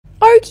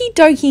Okie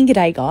dokie,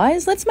 g'day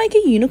guys, let's make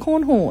a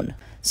unicorn horn.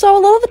 So a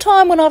lot of the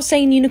time when I've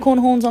seen unicorn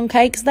horns on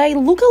cakes, they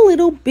look a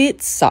little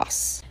bit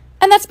sus.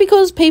 And that's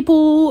because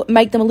people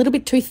make them a little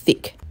bit too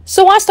thick.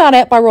 So I start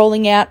out by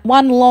rolling out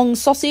one long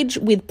sausage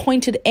with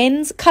pointed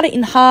ends, cut it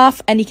in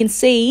half, and you can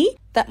see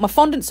that my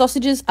fondant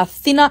sausages are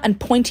thinner and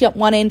pointy at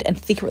one end and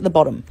thicker at the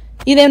bottom.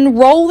 You then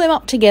roll them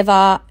up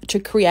together to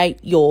create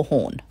your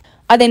horn.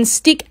 I then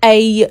stick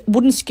a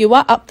wooden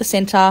skewer up the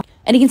centre,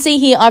 and you can see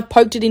here I've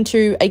poked it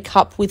into a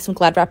cup with some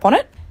Glad wrap on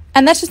it.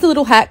 And that's just a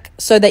little hack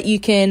so that you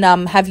can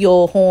have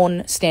your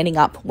horn standing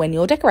up when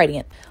you're decorating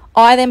it.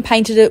 I then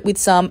painted it with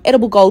some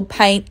edible gold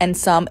paint and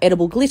some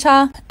edible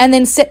glitter, and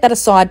then set that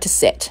aside to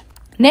set.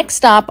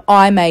 Next up,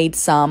 I made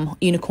some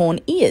unicorn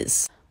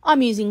ears.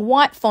 I'm using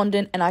white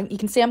fondant, and you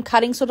can see I'm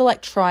cutting sort of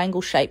like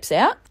triangle shapes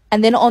out.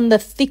 And then on the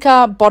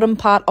thicker bottom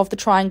part of the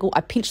triangle,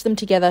 I pinched them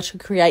together to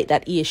create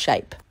that ear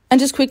shape. And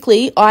just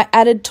quickly, I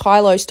added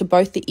Tylose to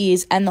both the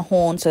ears and the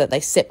horn so that they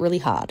set really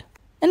hard.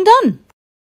 And done!